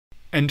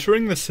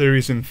Entering the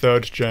series in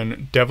 3rd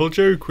gen,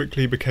 Deviljho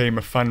quickly became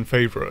a fan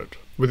favourite,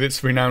 with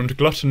its renowned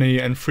gluttony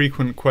and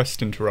frequent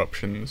quest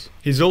interruptions.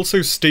 He's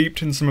also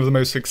steeped in some of the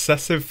most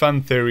excessive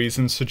fan theories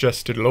and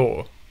suggested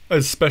lore,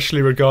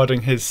 especially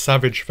regarding his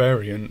savage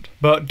variant.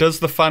 But does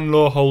the fan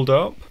lore hold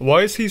up?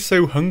 Why is he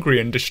so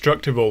hungry and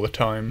destructive all the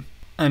time?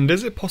 And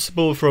is it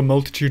possible for a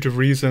multitude of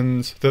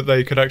reasons that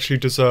they could actually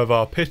deserve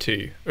our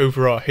pity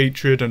over our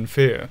hatred and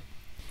fear?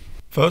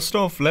 First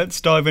off, let's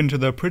dive into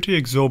the pretty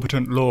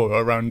exorbitant lore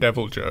around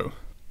Deviljho.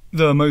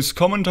 The most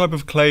common type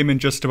of claim in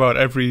just about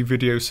every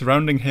video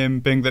surrounding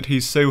him being that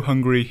he's so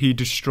hungry he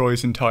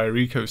destroys entire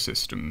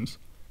ecosystems.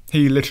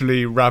 He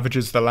literally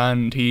ravages the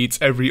land, he eats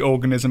every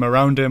organism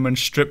around him and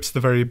strips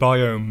the very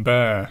biome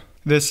bare.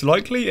 This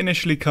likely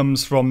initially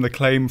comes from the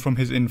claim from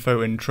his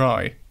info in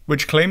Try,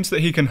 which claims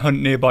that he can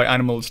hunt nearby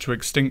animals to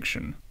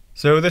extinction.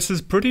 So this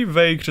is pretty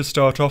vague to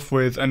start off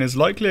with and is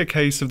likely a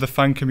case of the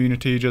fan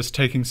community just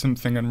taking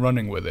something and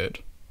running with it.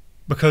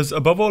 Because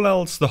above all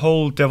else, the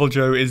whole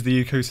Deviljho is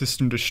the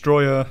ecosystem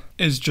destroyer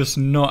is just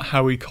not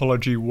how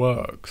ecology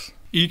works.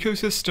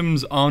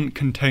 Ecosystems aren't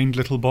contained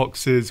little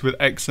boxes with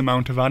X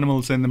amount of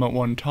animals in them at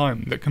one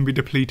time that can be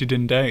depleted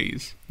in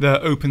days.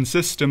 They're open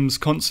systems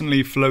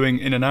constantly flowing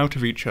in and out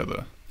of each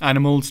other.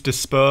 Animals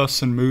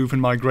disperse and move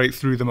and migrate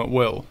through them at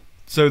will.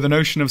 So the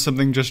notion of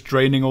something just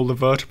draining all the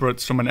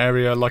vertebrates from an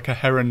area like a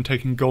heron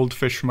taking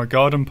goldfish from a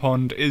garden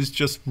pond is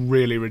just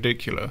really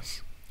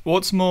ridiculous.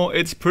 What's more,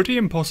 it's pretty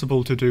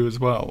impossible to do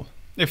as well.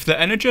 If the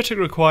energetic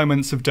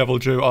requirements of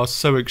Deviljho are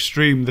so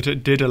extreme that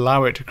it did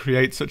allow it to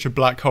create such a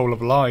black hole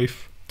of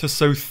life, to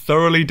so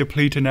thoroughly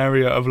deplete an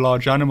area of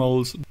large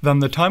animals, then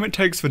the time it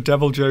takes for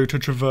Deviljho to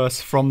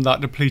traverse from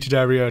that depleted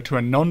area to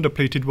a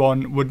non-depleted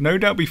one would no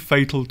doubt be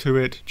fatal to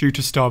it due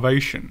to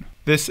starvation.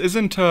 This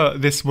isn't a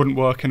 "this wouldn't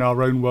work in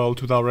our own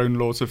world with our own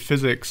laws of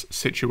physics"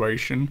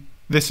 situation.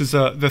 This is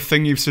a "the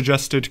thing you've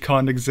suggested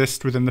can't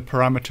exist within the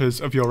parameters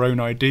of your own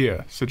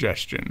idea"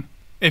 suggestion.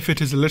 If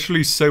it is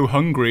literally so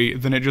hungry,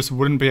 then it just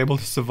wouldn't be able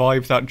to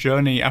survive that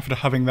journey after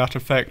having that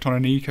effect on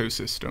an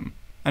ecosystem.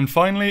 And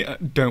finally,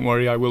 don't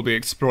worry, I will be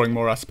exploring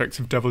more aspects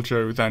of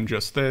Deviljho than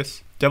just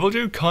this.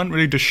 Deviljho can't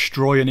really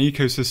destroy an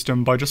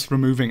ecosystem by just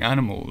removing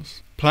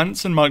animals.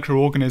 Plants and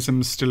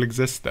microorganisms still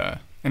exist there.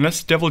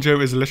 Unless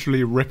Deviljho is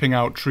literally ripping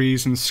out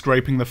trees and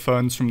scraping the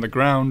ferns from the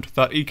ground,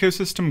 that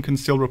ecosystem can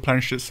still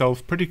replenish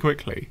itself pretty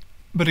quickly.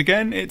 But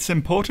again, it's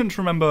important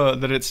to remember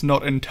that it's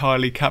not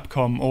entirely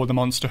Capcom or the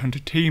Monster Hunter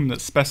team that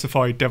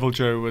specified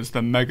Deviljho as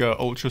the mega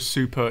ultra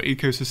super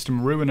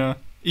ecosystem ruiner,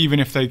 even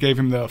if they gave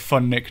him the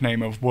fun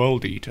nickname of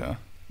World Eater.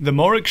 The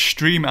more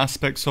extreme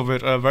aspects of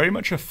it are very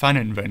much a fan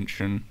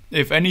invention.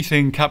 If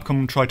anything,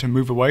 Capcom tried to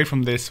move away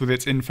from this with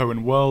its info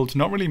and world,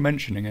 not really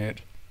mentioning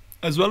it.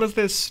 As well as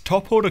this,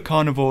 top order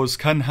carnivores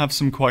can have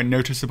some quite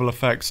noticeable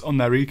effects on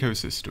their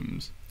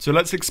ecosystems, so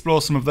let's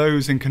explore some of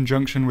those in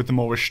conjunction with the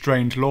more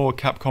restrained lore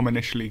Capcom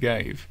initially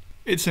gave.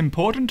 It's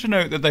important to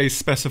note that they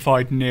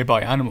specified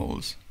nearby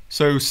animals,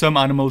 so some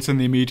animals in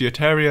the immediate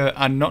area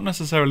and not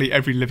necessarily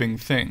every living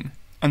thing.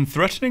 And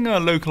threatening a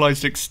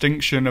localized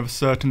extinction of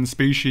certain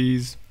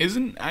species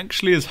isn't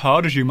actually as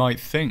hard as you might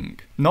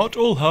think. Not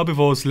all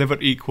herbivores live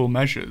at equal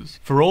measures.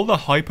 For all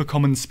the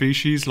hyper-common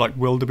species like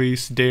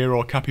wildebeest, deer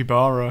or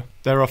capybara,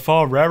 there are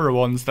far rarer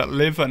ones that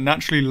live at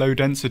naturally low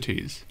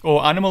densities,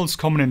 or animals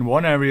common in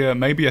one area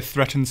may be a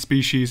threatened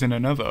species in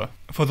another.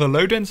 For the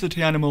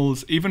low-density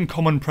animals, even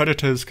common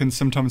predators can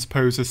sometimes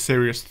pose a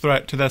serious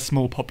threat to their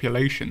small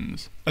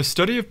populations. A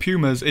study of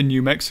pumas in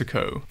New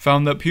Mexico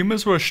found that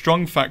pumas were a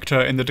strong factor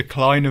in the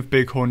decline of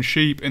bighorn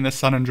sheep in the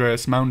San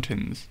Andreas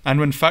Mountains, and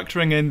when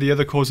factoring in the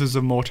other causes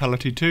of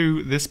mortality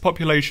too, this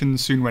population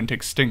soon went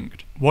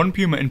extinct. One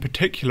puma in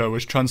particular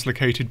was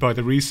translocated by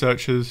the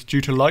researchers due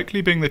to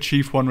likely being the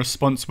chief one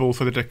responsible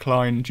for the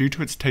decline due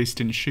to its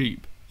taste in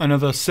sheep.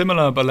 Another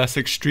similar but less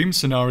extreme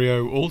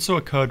scenario also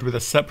occurred with a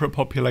separate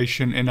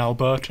population in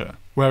Alberta,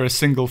 where a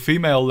single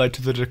female led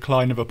to the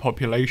decline of a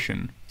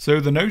population.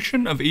 So the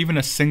notion of even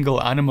a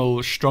single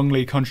animal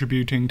strongly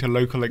contributing to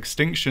local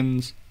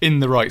extinctions, in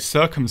the right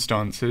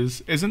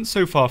circumstances, isn't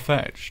so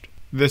far-fetched.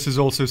 This is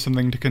also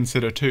something to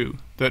consider too,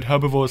 that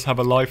herbivores have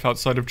a life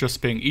outside of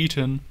just being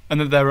eaten, and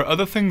that there are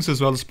other things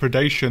as well as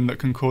predation that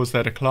can cause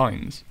their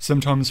declines.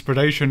 Sometimes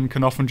predation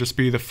can often just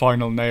be the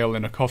final nail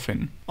in a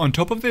coffin. On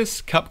top of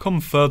this,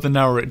 Capcom further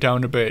narrow it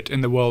down a bit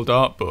in the World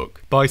Art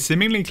book, by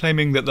seemingly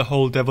claiming that the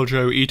whole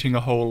Deviljho eating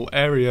a whole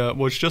area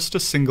was just a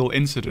single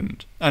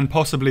incident, and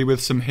possibly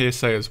with some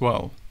hearsay as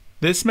well.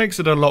 This makes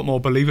it a lot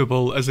more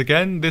believable, as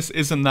again, this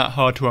isn't that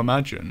hard to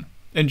imagine.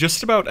 In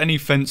just about any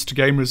fenced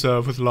game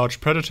reserve with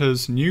large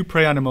predators, new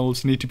prey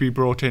animals need to be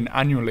brought in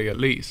annually at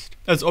least,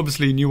 as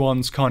obviously new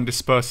ones can't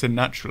disperse in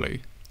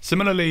naturally.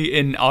 Similarly,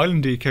 in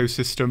island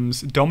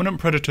ecosystems, dominant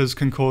predators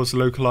can cause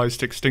localized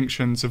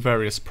extinctions of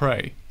various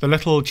prey. The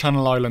little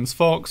Channel Islands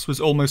fox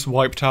was almost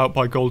wiped out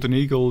by golden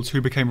eagles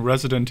who became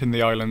resident in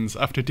the islands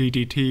after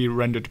DDT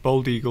rendered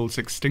bald eagles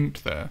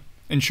extinct there.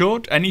 In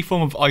short, any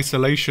form of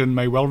isolation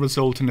may well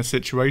result in a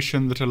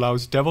situation that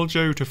allows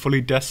Deviljho to fully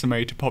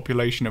decimate a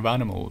population of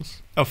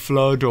animals. A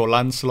flood or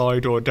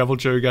landslide or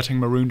Deviljho getting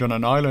marooned on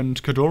an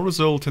island could all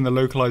result in the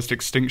localized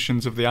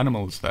extinctions of the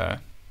animals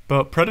there.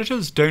 But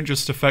predators don't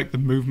just affect the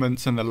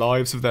movements and the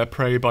lives of their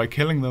prey by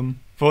killing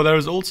them, for there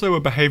is also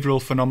a behavioural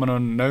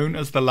phenomenon known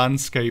as the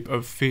landscape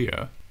of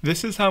fear.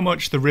 This is how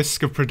much the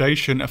risk of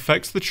predation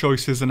affects the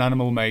choices an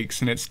animal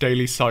makes in its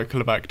daily cycle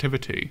of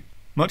activity.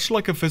 Much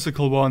like a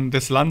physical one,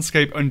 this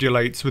landscape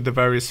undulates with the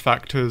various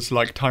factors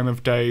like time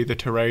of day, the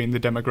terrain, the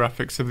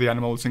demographics of the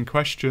animals in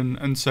question,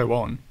 and so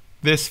on.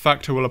 This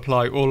factor will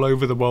apply all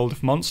over the world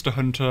of Monster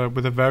Hunter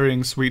with the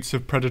varying suites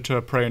of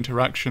predator-prey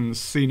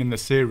interactions seen in the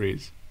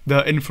series.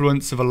 The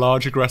influence of a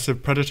large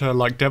aggressive predator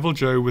like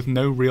Deviljho with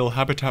no real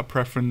habitat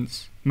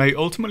preference may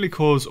ultimately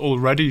cause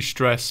already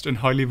stressed and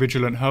highly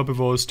vigilant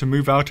herbivores to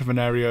move out of an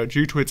area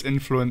due to its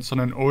influence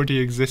on an already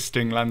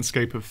existing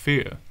landscape of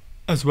fear.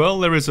 As well,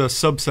 there is a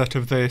subset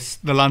of this,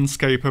 the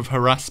landscape of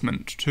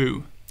harassment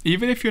too.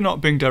 Even if you're not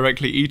being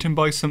directly eaten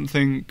by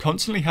something,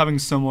 constantly having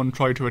someone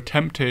try to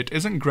attempt it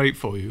isn't great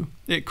for you.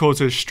 It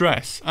causes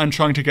stress, and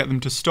trying to get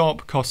them to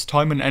stop costs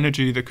time and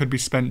energy that could be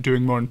spent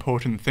doing more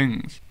important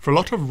things. For a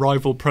lot of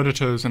rival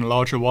predators and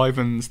larger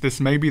wyverns, this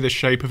may be the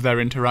shape of their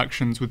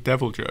interactions with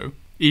Deviljho.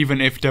 Even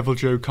if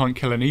Deviljho can't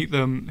kill and eat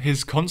them,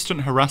 his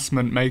constant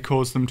harassment may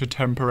cause them to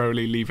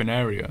temporarily leave an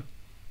area.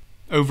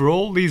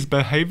 Overall, these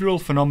behavioural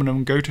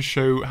phenomena go to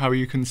show how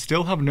you can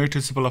still have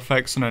noticeable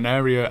effects on an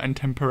area and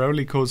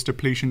temporarily cause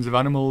depletions of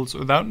animals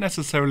without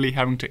necessarily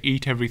having to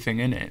eat everything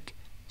in it.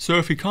 So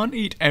if you can't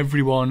eat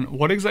everyone,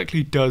 what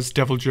exactly does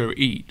Deviljho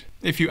eat?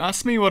 If you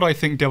ask me what I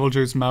think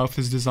Deviljho's mouth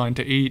is designed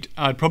to eat,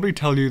 I'd probably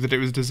tell you that it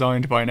was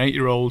designed by an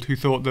 8-year-old who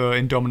thought the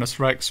Indominus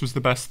Rex was the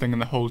best thing in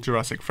the whole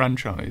Jurassic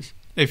franchise.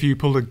 If you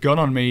pulled a gun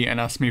on me and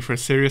asked me for a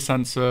serious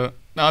answer,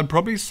 I'd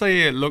probably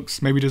say it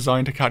looks maybe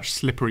designed to catch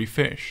slippery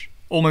fish.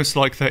 Almost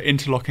like the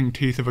interlocking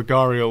teeth of a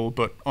gharial,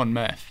 but on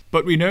meth.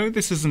 But we know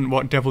this isn't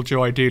what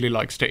Deviljho ideally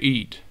likes to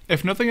eat.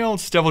 If nothing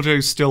else,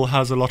 Deviljho still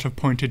has a lot of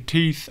pointed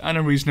teeth and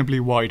a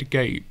reasonably wide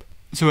gape.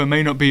 So it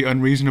may not be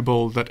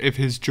unreasonable that if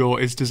his jaw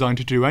is designed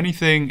to do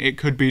anything, it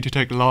could be to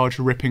take large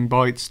ripping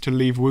bites to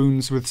leave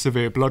wounds with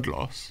severe blood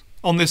loss.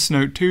 On this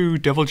note too,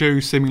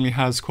 Deviljho seemingly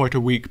has quite a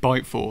weak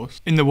bite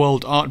force. In the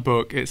World Art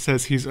book, it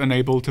says he's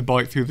unable to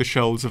bite through the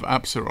shells of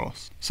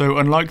Apsaros. So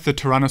unlike the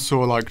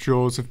tyrannosaur-like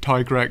jaws of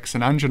Tigrex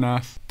and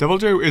Anjanath,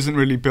 Deviljho isn't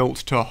really built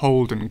to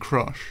hold and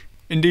crush.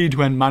 Indeed,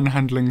 when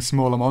manhandling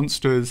smaller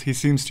monsters, he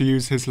seems to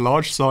use his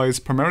large size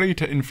primarily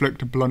to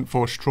inflict blunt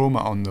force trauma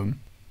on them.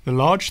 The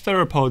large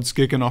theropods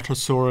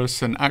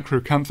Giganotosaurus and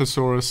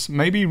Acrocanthosaurus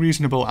may be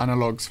reasonable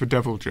analogues for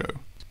Deviljho,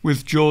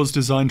 with jaws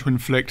designed to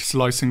inflict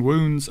slicing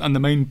wounds and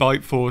the main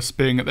bite force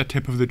being at the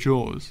tip of the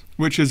jaws,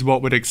 which is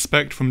what we'd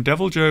expect from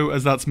Deviljho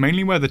as that's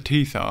mainly where the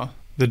teeth are.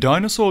 The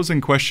dinosaurs in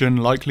question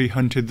likely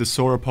hunted the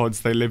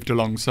sauropods they lived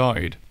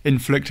alongside,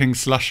 inflicting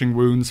slashing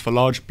wounds for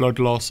large blood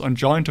loss on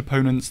giant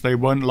opponents they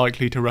weren't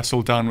likely to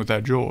wrestle down with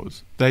their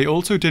jaws. They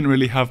also didn't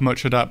really have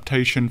much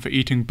adaptation for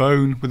eating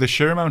bone, with a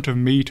sheer amount of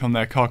meat on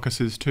their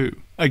carcasses too.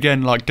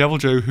 Again, like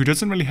Deviljho, who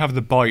doesn't really have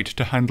the bite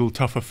to handle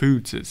tougher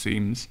foods, it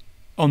seems.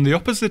 On the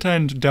opposite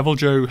end,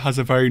 Deviljho has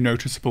a very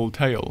noticeable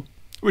tail,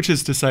 which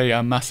is to say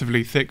a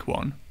massively thick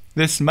one.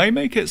 This may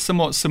make it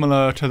somewhat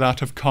similar to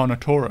that of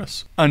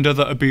Carnotaurus and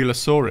other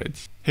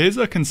abelosaurids. Here's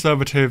a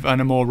conservative and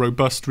a more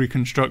robust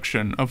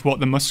reconstruction of what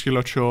the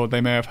musculature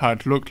they may have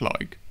had looked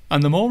like.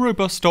 And the more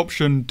robust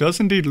option does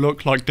indeed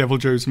look like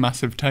Deviljho's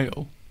massive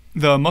tail.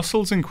 The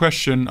muscles in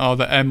question are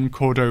the M.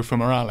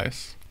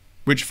 cordofemoralis,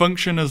 which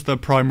function as the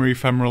primary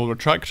femoral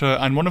retractor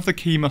and one of the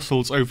key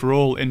muscles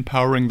overall in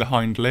powering the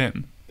hind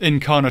limb. In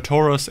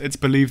Carnotaurus, it's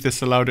believed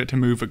this allowed it to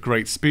move at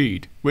great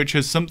speed, which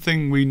is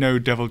something we know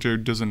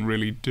Deviljho doesn't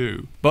really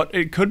do. But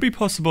it could be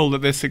possible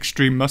that this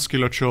extreme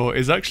musculature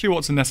is actually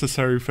what's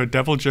necessary for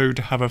Deviljho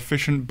to have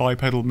efficient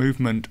bipedal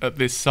movement at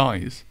this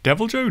size.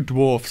 Deviljho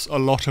dwarfs a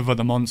lot of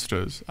other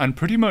monsters, and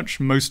pretty much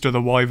most other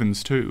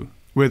wyverns too,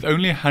 with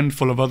only a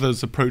handful of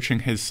others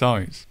approaching his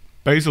size.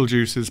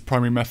 Basiljuice's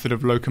primary method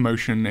of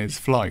locomotion is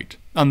flight,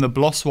 and the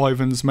Bloss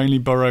wyverns mainly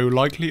burrow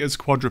likely as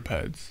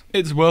quadrupeds.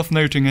 It's worth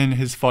noting in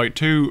his fight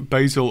too,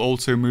 Basil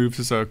also moves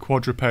as a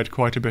quadruped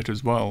quite a bit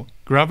as well.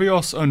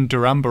 Gravios and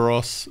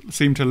Duramboros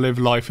seem to live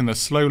life in the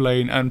slow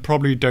lane and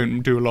probably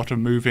don't do a lot of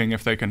moving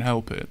if they can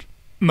help it.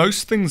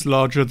 Most things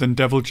larger than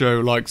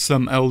Deviljho, like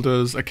some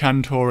elders,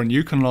 Acantor and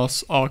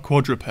Eukonlos, are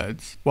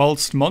quadrupeds.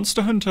 Whilst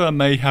Monster Hunter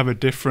may have a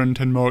different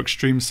and more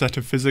extreme set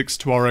of physics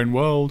to our own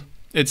world,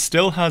 it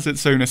still has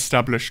its own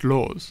established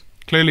laws.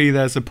 Clearly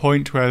there's a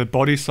point where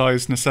body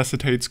size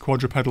necessitates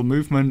quadrupedal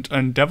movement,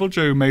 and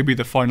Deviljho may be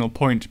the final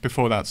point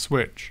before that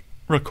switch,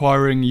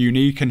 requiring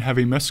unique and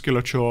heavy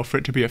musculature for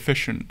it to be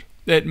efficient.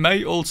 It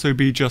may also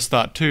be just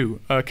that too,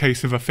 a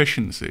case of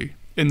efficiency.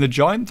 In the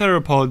giant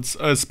theropods,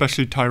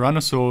 especially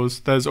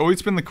tyrannosaurs, there's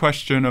always been the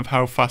question of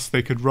how fast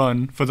they could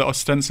run for the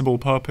ostensible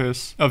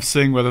purpose of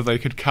seeing whether they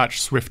could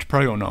catch swift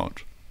prey or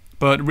not.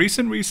 But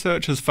recent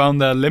research has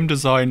found their limb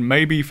design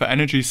may be for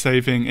energy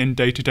saving in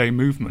day-to-day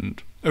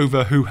movement.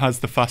 over who has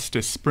the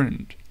fastest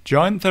sprint.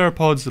 Giant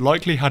theropods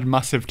likely had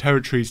massive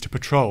territories to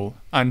patrol,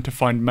 and to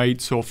find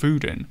mates or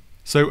food in.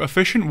 So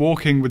efficient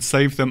walking would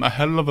save them a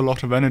hell of a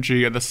lot of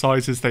energy at the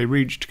sizes they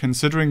reached,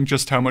 considering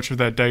just how much of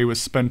their day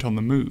was spent on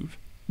the move.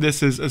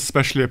 This is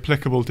especially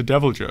applicable to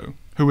Deviljho,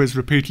 who is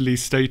repeatedly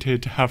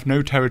stated to have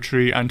no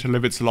territory and to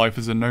live its life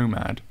as a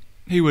nomad.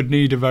 He would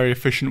need a very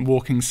efficient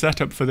walking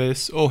setup for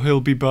this, or he'll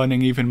be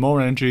burning even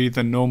more energy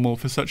than normal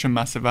for such a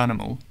massive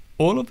animal.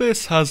 All of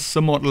this has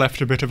somewhat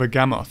left a bit of a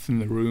gammoth in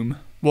the room.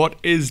 What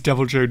is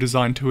Deviljho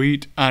designed to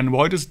eat, and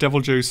why does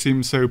Deviljho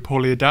seem so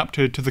poorly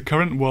adapted to the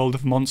current world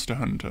of Monster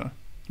Hunter?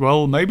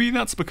 Well, maybe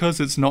that's because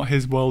it's not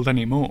his world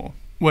anymore.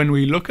 When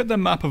we look at the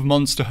map of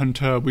Monster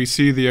Hunter, we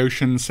see the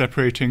ocean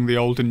separating the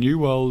old and new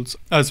worlds,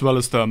 as well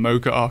as the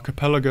Moga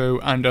archipelago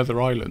and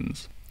other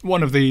islands.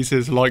 One of these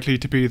is likely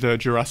to be the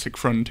Jurassic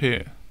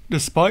frontier.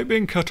 Despite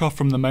being cut off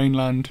from the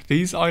mainland,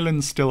 these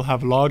islands still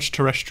have large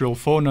terrestrial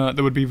fauna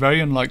that would be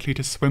very unlikely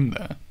to swim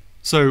there.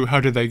 So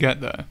how did they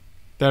get there?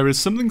 There is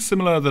something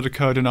similar that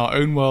occurred in our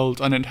own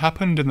world, and it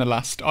happened in the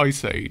last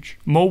ice age.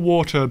 More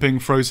water being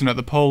frozen at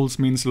the poles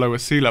means lower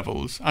sea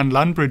levels, and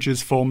land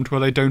bridges formed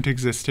where they don't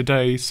exist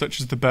today,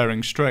 such as the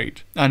Bering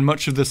Strait, and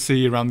much of the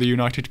sea around the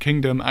United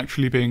Kingdom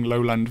actually being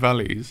lowland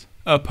valleys.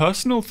 A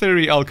personal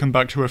theory I'll come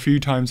back to a few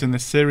times in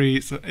this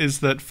series is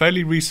that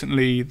fairly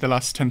recently, the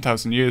last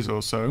 10,000 years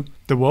or so,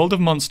 the world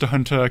of Monster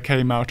Hunter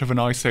came out of an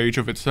ice age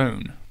of its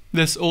own.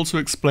 This also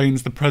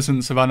explains the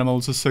presence of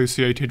animals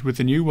associated with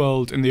the New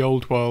World in the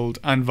Old World,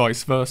 and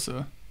vice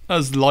versa,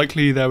 as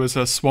likely there was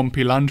a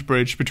swampy land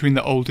bridge between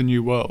the Old and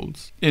New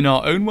Worlds. In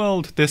our own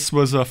world, this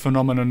was a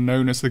phenomenon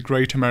known as the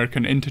Great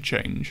American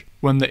Interchange,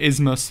 when the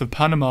Isthmus of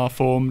Panama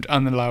formed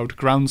and allowed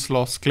ground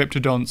sloths,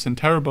 glyptodonts and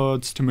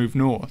terrorbirds to move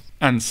north,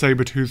 and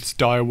saber-toothed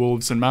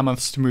direwolves and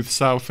mammoths to move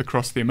south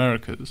across the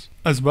Americas.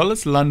 As well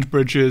as land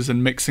bridges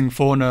and mixing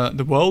fauna,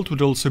 the world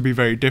would also be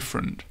very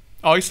different.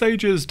 Ice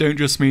ages don't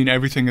just mean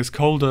everything is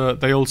colder,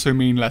 they also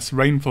mean less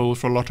rainfall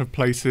for a lot of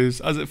places,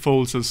 as it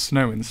falls as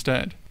snow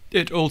instead.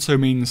 It also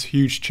means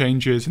huge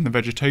changes in the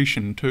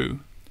vegetation too.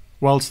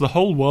 Whilst the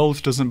whole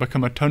world doesn't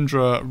become a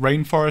tundra,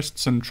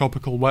 rainforests and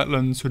tropical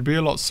wetlands would be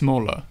a lot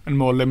smaller and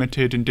more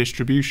limited in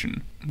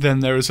distribution. Then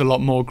there is a lot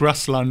more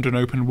grassland and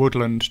open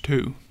woodland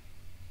too.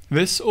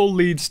 This all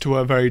leads to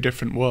a very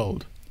different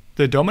world.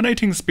 The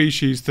dominating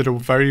species that are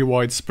very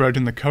widespread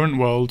in the current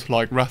world,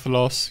 like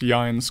Rathalos,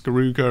 Yian,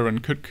 Skaruga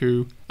and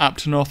Kutku,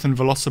 Aptonoth and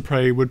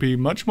Velociprey, would be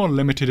much more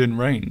limited in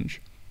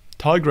range.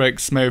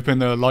 Tigrex may have been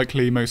the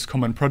likely most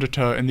common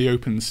predator in the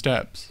open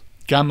steppes.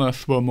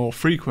 Gammoth were more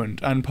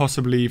frequent and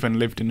possibly even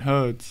lived in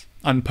herds,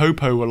 and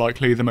Popo were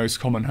likely the most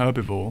common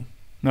herbivore.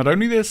 Not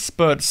only this,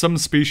 but some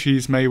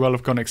species may well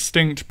have gone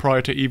extinct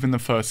prior to even the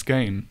first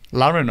game.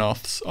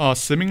 Laranoths are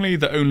seemingly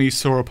the only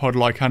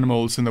sauropod-like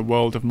animals in the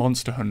world of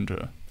Monster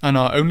Hunter, and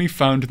are only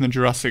found in the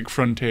Jurassic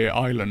Frontier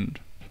Island.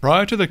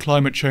 Prior to the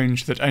climate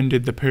change that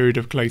ended the period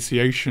of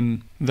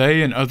glaciation,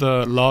 they and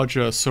other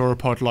larger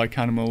sauropod-like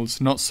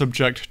animals not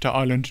subject to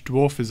island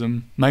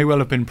dwarfism may well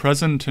have been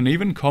present and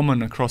even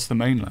common across the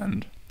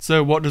mainland.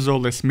 So what does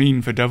all this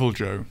mean for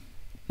Deviljho?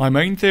 My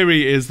main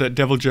theory is that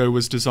Deviljho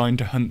was designed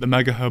to hunt the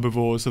mega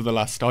herbivores of the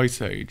last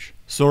ice age,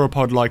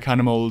 sauropod-like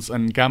animals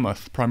and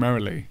Gammoth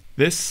primarily.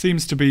 This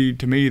seems to be,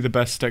 to me, the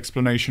best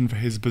explanation for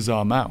his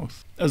bizarre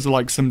mouth, as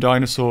like some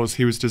dinosaurs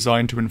he was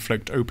designed to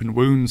inflict open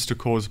wounds to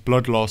cause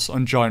blood loss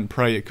on giant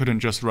prey it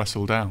couldn't just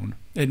wrestle down.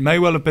 It may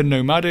well have been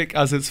nomadic,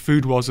 as its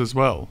food was as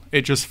well.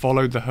 It just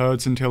followed the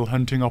herds until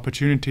hunting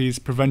opportunities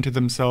prevented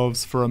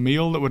themselves for a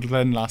meal that would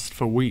then last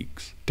for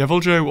weeks.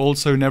 Deviljho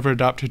also never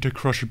adapted to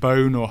crush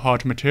bone or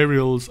hard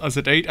materials, as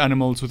it ate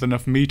animals with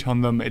enough meat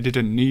on them it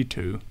didn't need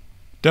to.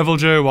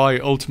 Deviljho I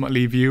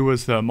ultimately view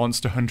as the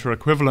Monster Hunter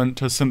equivalent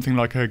to something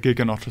like a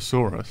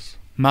Giganotosaurus.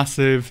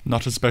 Massive,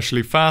 not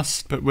especially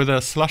fast, but with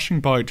a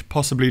slashing bite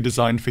possibly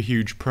designed for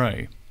huge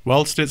prey.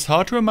 Whilst it's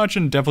hard to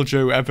imagine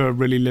Deviljho ever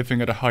really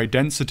living at a high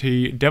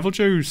density,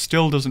 Deviljho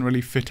still doesn't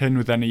really fit in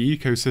with any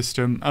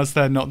ecosystem, as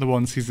they're not the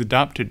ones he's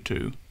adapted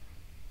to.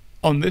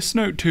 On this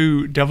note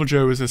too,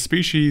 Deviljho as a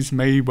species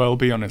may well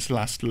be on its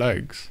last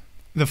legs.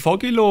 The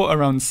foggy lore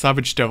around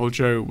Savage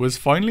Deviljho was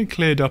finally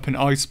cleared up in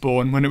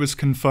Iceborne when it was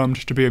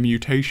confirmed to be a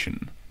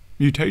mutation.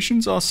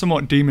 Mutations are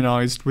somewhat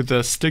demonized with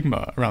the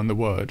stigma around the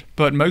word,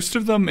 but most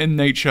of them in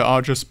nature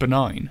are just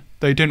benign.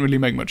 They don't really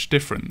make much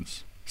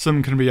difference.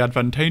 Some can be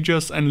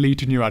advantageous and lead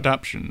to new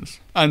adaptations,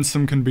 and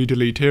some can be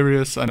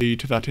deleterious and lead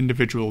to that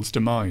individual's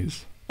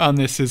demise. And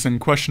this is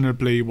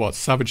unquestionably what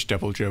Savage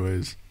Deviljho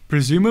is.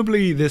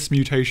 Presumably this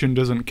mutation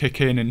doesn't kick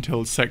in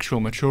until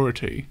sexual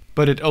maturity,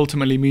 but it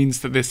ultimately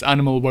means that this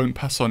animal won't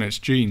pass on its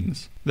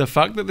genes. The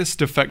fact that this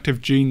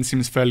defective gene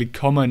seems fairly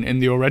common in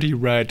the already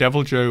rare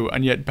Deviljho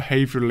and yet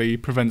behaviourally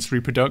prevents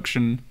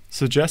reproduction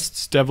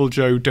suggests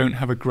Deviljho don't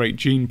have a great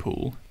gene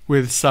pool.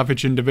 With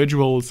savage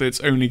individuals it's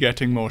only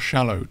getting more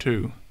shallow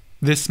too.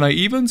 This may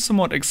even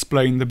somewhat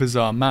explain the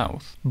bizarre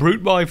mouth.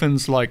 Brute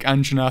wyverns like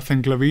Anjanath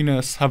and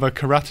Glavinus have a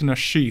keratinous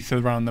sheath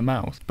around the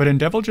mouth, but in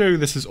Deviljho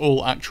this is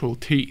all actual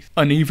teeth,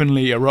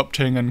 unevenly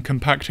erupting and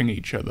compacting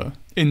each other.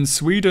 In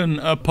Sweden,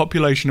 a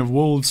population of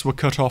wolves were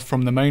cut off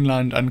from the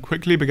mainland and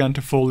quickly began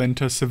to fall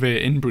into severe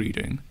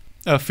inbreeding.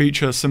 A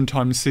feature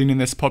sometimes seen in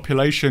this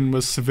population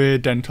was severe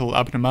dental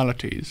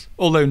abnormalities,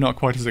 although not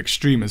quite as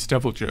extreme as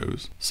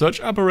Deviljho's. Such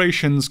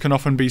aberrations can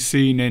often be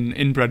seen in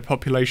inbred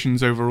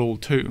populations overall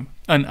too.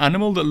 An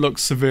animal that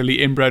looks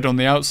severely inbred on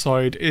the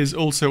outside is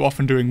also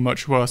often doing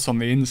much worse on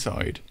the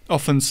inside,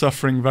 often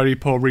suffering very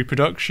poor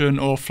reproduction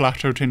or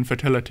flat-out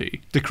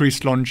infertility,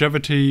 decreased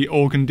longevity,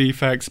 organ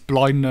defects,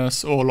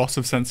 blindness or loss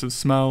of sense of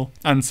smell,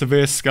 and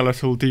severe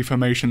skeletal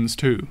deformations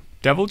too.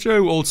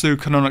 Deviljho also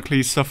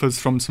canonically suffers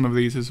from some of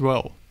these as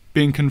well,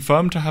 being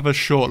confirmed to have a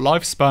short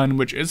lifespan,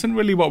 which isn't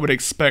really what we'd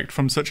expect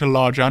from such a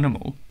large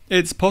animal.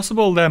 It's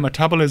possible their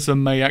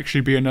metabolism may actually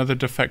be another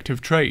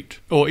defective trait,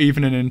 or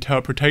even an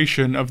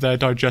interpretation of their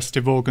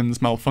digestive organs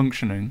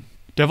malfunctioning.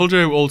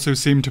 Deviljho also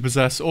seem to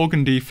possess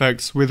organ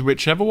defects with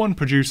whichever one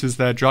produces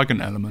their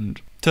dragon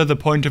element, to the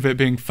point of it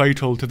being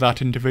fatal to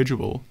that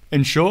individual.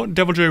 In short,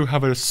 Deviljho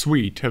have a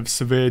suite of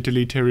severe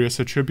deleterious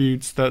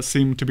attributes that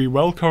seem to be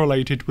well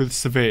correlated with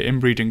severe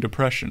inbreeding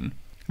depression.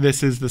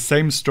 This is the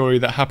same story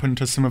that happened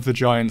to some of the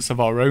giants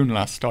of our own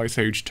last Ice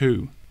Age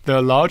too. The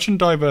large and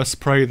diverse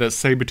prey that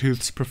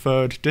saber-tooths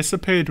preferred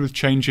disappeared with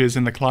changes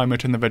in the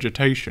climate and the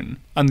vegetation,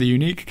 and the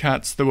unique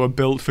cats that were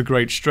built for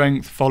great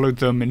strength followed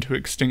them into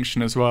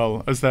extinction as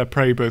well, as their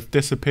prey both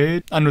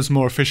disappeared and was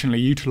more efficiently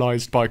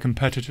utilised by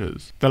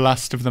competitors. The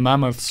last of the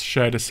mammoths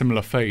shared a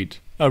similar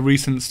fate. A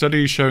recent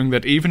study showing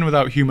that even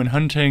without human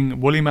hunting,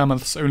 woolly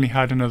mammoths only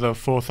had another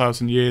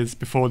 4,000 years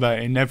before their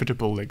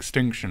inevitable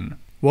extinction.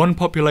 One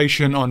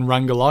population on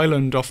Wrangel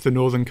Island off the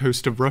northern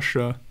coast of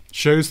Russia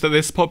shows that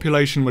this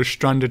population was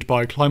stranded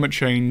by climate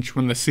change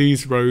when the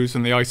seas rose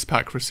and the ice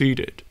pack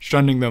receded,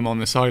 stranding them on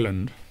this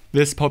island.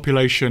 This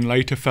population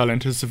later fell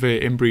into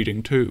severe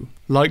inbreeding too,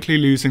 likely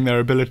losing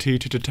their ability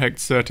to detect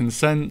certain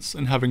scents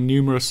and having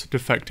numerous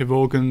defective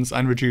organs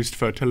and reduced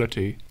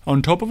fertility.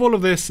 On top of all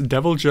of this,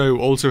 Deviljho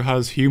also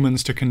has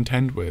humans to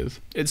contend with.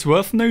 It's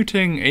worth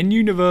noting,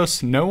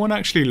 in-universe, no one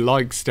actually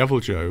likes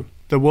Deviljho.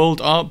 The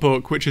World Art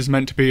Book, which is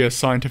meant to be a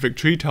scientific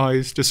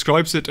treatise,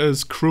 describes it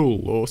as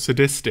cruel or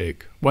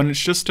sadistic, when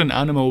it's just an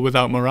animal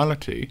without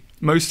morality.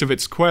 Most of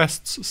its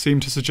quests seem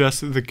to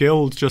suggest that the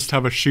guild just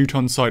have a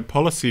shoot-on-sight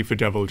policy for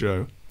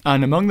Deviljho.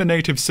 And among the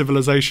native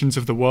civilizations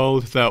of the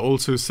world, they're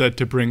also said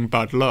to bring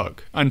bad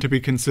luck, and to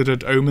be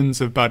considered omens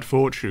of bad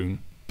fortune,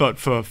 but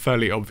for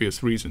fairly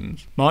obvious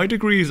reasons. My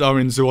degrees are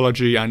in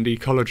zoology and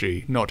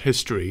ecology, not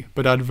history,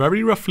 but I'd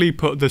very roughly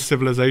put the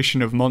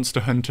civilization of Monster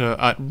Hunter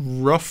at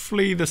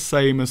roughly the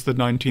same as the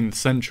 19th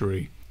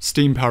century.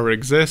 Steam power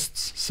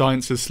exists,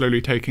 science is slowly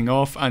taking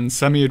off, and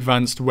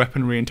semi-advanced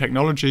weaponry and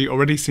technology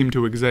already seem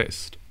to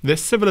exist.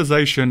 This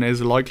civilization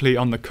is likely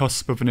on the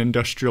cusp of an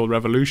industrial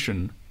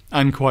revolution,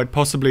 and quite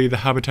possibly the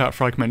habitat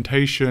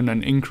fragmentation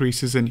and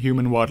increases in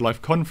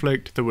human-wildlife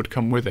conflict that would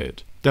come with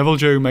it.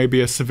 Deviljho may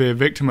be a severe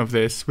victim of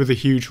this, with the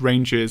huge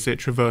ranges it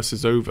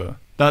traverses over.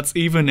 That's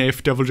even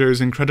if Deviljho's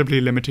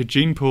incredibly limited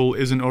gene pool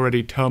isn't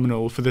already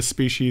terminal for the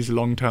species'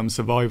 long-term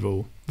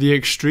survival. The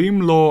extreme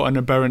lore and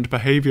aberrant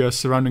behaviour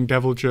surrounding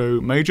Deviljho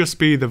may just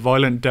be the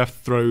violent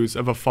death throes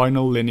of a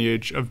final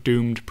lineage of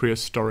doomed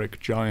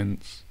prehistoric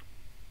giants.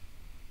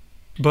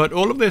 But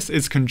all of this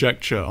is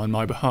conjecture on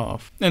my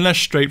behalf. Unless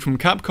straight from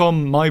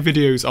Capcom, my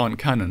videos aren't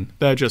canon,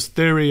 they're just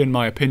theory and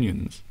my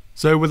opinions.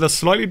 So with a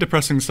slightly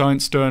depressing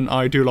science turn,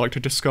 I do like to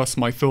discuss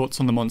my thoughts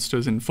on the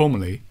monsters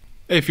informally.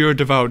 If you're a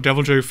devout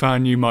Deviljho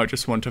fan, you might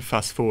just want to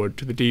fast forward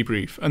to the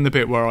debrief and the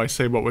bit where I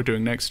say what we're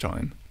doing next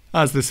time,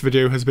 as this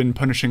video has been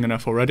punishing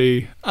enough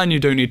already, and you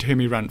don't need to hear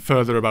me rant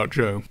further about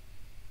Joe.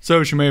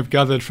 So as you may have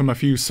gathered from a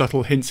few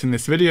subtle hints in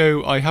this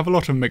video, I have a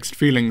lot of mixed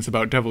feelings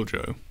about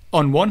Deviljho.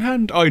 On one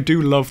hand, I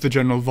do love the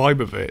general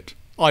vibe of it.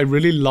 I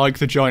really like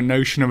the giant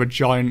notion of a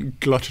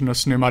giant,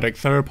 gluttonous nomadic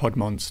theropod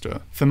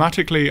monster.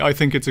 Thematically, I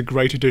think it's a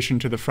great addition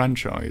to the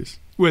franchise,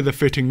 with a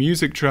fitting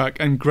music track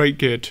and great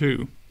gear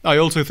too. I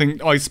also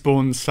think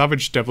Iceborne's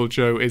Savage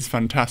Deviljho is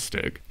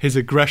fantastic. His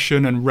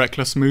aggression and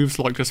reckless moves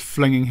like just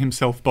flinging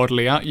himself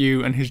bodily at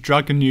you and his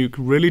dragon nuke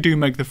really do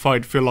make the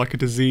fight feel like a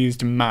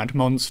diseased, mad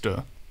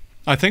monster.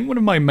 I think one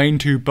of my main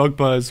two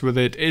bugbears with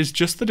it is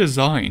just the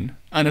design,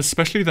 and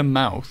especially the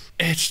mouth.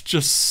 It's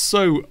just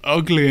so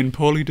ugly and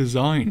poorly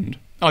designed.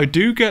 I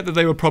do get that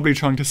they were probably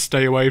trying to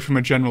stay away from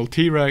a general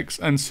T-Rex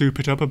and soup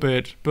it up a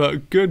bit,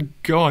 but good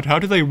god, how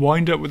do they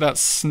wind up with that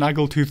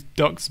snaggletooth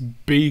duck's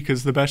beak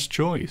as the best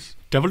choice?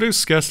 Deviljho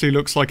scarcely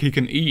looks like he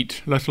can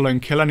eat, let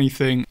alone kill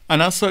anything,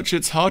 and as such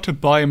it's hard to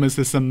buy him as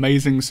this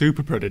amazing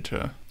super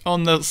predator.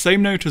 On the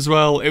same note as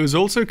well, it was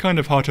also kind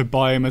of hard to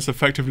buy him as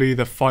effectively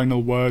the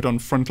final word on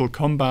frontal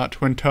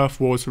combat when turf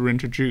wars were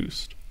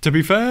introduced. To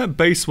be fair,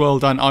 Base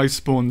World and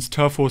Iceborne's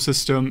turf war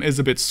system is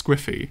a bit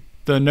squiffy.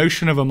 The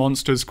notion of a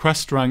monster's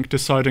quest rank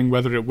deciding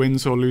whether it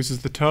wins or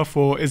loses the turf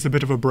war is a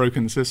bit of a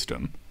broken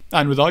system.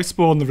 And with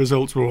Iceborne, the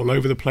results were all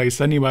over the place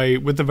anyway,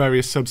 with the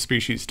various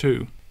subspecies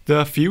too.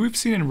 The few we've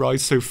seen in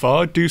Rise so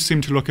far do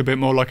seem to look a bit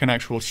more like an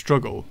actual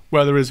struggle,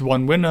 where there is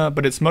one winner,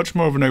 but it's much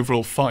more of an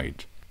overall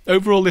fight.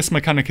 Overall, this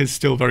mechanic is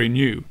still very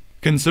new.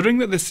 Considering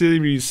that the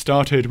series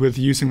started with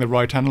using the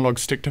right analog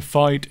stick to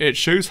fight, it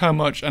shows how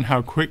much and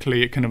how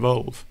quickly it can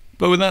evolve.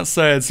 But with that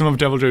said, some of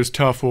Deviljho's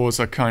turf wars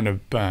are kind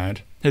of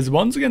bad. His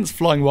ones against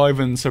flying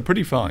wyverns are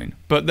pretty fine,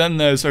 but then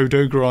there's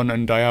Odogaron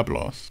and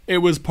Diablos. It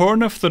was poor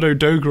enough that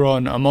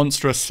Odogaron, a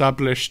monster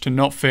established to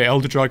not fear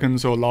elder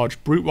dragons or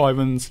large brute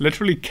wyverns,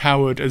 literally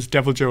cowered as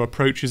Deviljho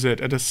approaches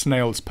it at a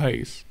snail's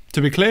pace.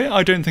 To be clear,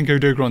 I don't think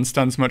Odogaron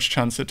stands much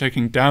chance at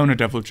taking down a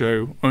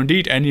Deviljho, or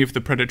indeed any of the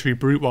predatory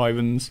brute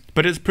wyverns,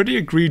 but it's pretty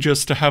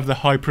egregious to have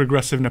the high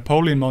progressive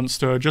Napoleon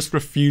monster just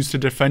refuse to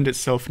defend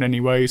itself in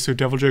any way so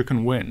Deviljho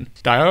can win.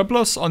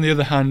 Diablos, on the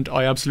other hand,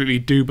 I absolutely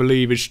do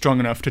believe is strong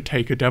enough to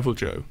take a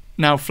Deviljho.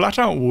 Now, flat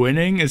out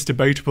winning is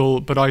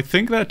debatable, but I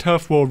think their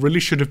turf war really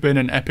should have been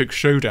an epic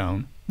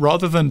showdown.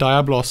 Rather than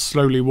Diablos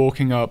slowly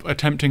walking up,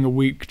 attempting a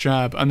weak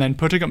jab, and then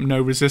putting up no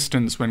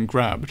resistance when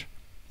grabbed.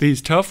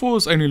 These turf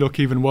wars only look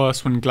even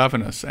worse when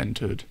Glavenus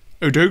entered.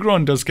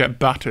 Odogaron does get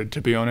battered,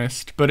 to be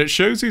honest, but it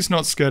shows he's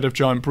not scared of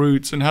giant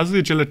brutes and has the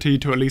agility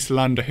to at least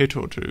land a hit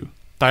or two.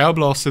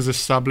 Diablos is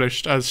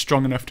established as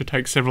strong enough to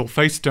take several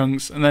face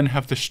dunks and then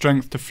have the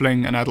strength to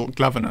fling an adult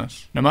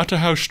Glavenus. No matter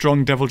how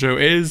strong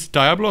Deviljho is,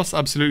 Diablos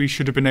absolutely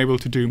should have been able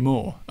to do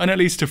more, and at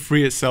least to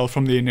free itself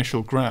from the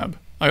initial grab.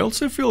 I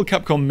also feel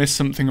Capcom missed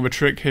something of a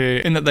trick here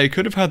in that they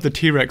could have had the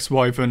T-Rex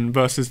Wyvern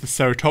versus the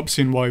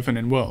Ceratopsian Wyvern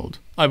in World.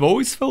 I've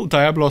always felt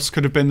Diablos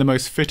could have been the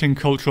most fitting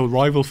cultural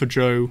rival for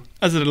Joe,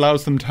 as it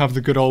allows them to have the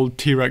good old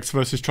T-Rex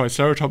versus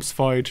Triceratops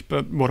fight,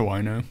 but what do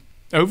I know.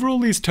 Overall,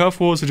 these turf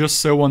wars are just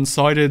so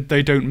one-sided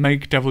they don't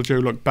make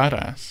Deviljho look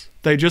badass.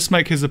 They just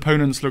make his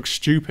opponents look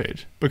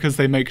stupid, because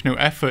they make no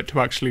effort to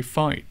actually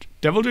fight.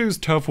 Deviljho's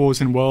turf wars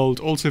in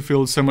World also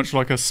feels so much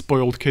like a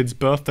spoiled kid's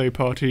birthday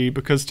party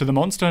because to the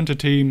Monster Hunter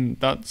team,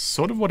 that's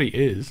sort of what he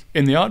is.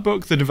 In the art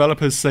book, the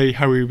developers say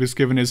how he was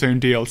given his own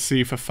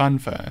DLC for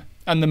fanfare,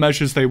 and the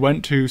measures they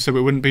went to so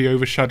it wouldn't be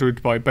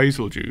overshadowed by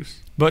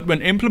Basiljuice. But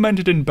when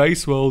implemented in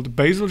Base World,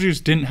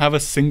 Basiljuice didn't have a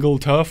single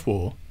turf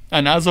war.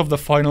 And as of the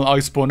final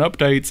Iceborne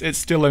updates, it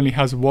still only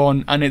has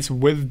one, and it's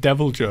with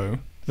Deviljho.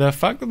 The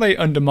fact that they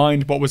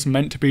undermined what was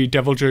meant to be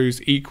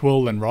Deviljho's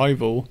equal and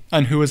rival,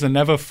 and who was a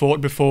never fought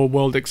before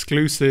world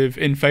exclusive,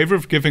 in favour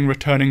of giving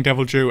returning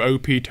Deviljho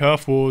OP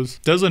turf wars,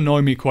 does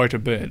annoy me quite a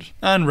bit.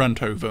 And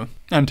rant over.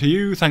 And to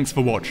you, thanks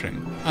for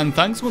watching. And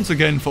thanks once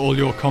again for all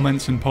your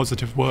comments and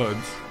positive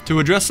words. To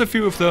address a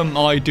few of them,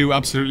 I do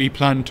absolutely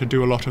plan to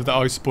do a lot of the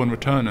Iceborne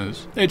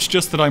returners. It's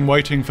just that I'm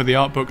waiting for the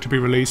art book to be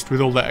released with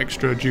all the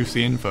extra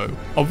juicy info.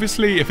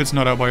 Obviously, if it's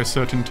not out by a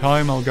certain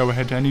time, I'll go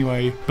ahead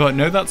anyway, but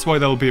no, that's why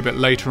they'll be a bit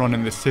later on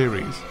in this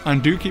series.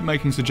 And do keep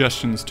making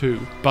suggestions too.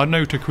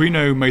 Badno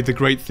Taquino made the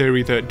great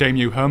theory that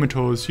Daimyo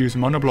Hermitors use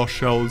Monoblos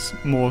shells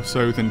more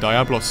so than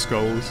Diablos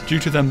skulls, due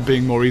to them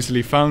being more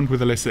easily found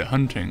with illicit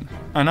hunting.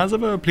 And as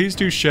ever, please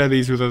do share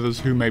these with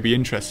others who may be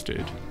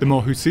interested. The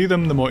more who see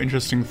them, the more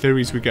interesting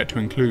theories we get to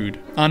include.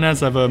 And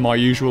as ever, my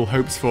usual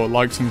hopes for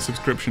likes and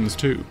subscriptions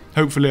too.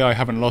 Hopefully I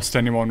haven't lost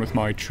anyone with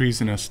my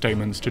treasonous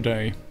statements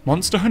today.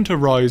 Monster Hunter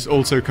Rise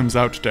also comes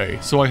out today,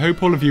 so I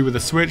hope all of you with a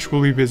Switch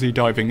will be busy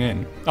diving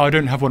in. I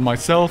don't have one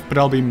myself, but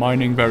I'll be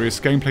mining various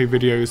gameplay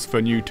videos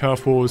for new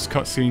turf wars,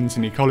 cutscenes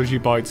and ecology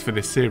bites for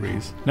this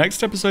series.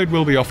 Next episode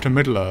we'll be off to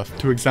Middle-earth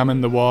to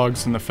examine the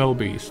wargs and the fell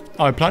beast.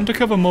 I plan to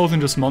cover more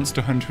than just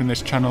Monster Hunter in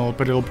this channel,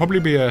 but it'll probably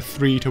be a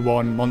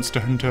 3-to-1 Monster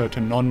Hunter to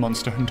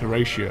non-Monster Hunter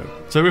ratio.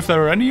 So if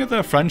there are any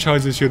other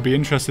franchises you'd be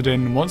interested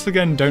in, once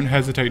again don't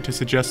hesitate to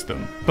suggest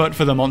them. But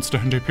for the Monster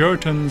Hunter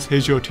Puritans,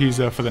 here's your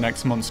teaser for the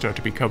next monster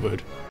to be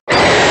covered.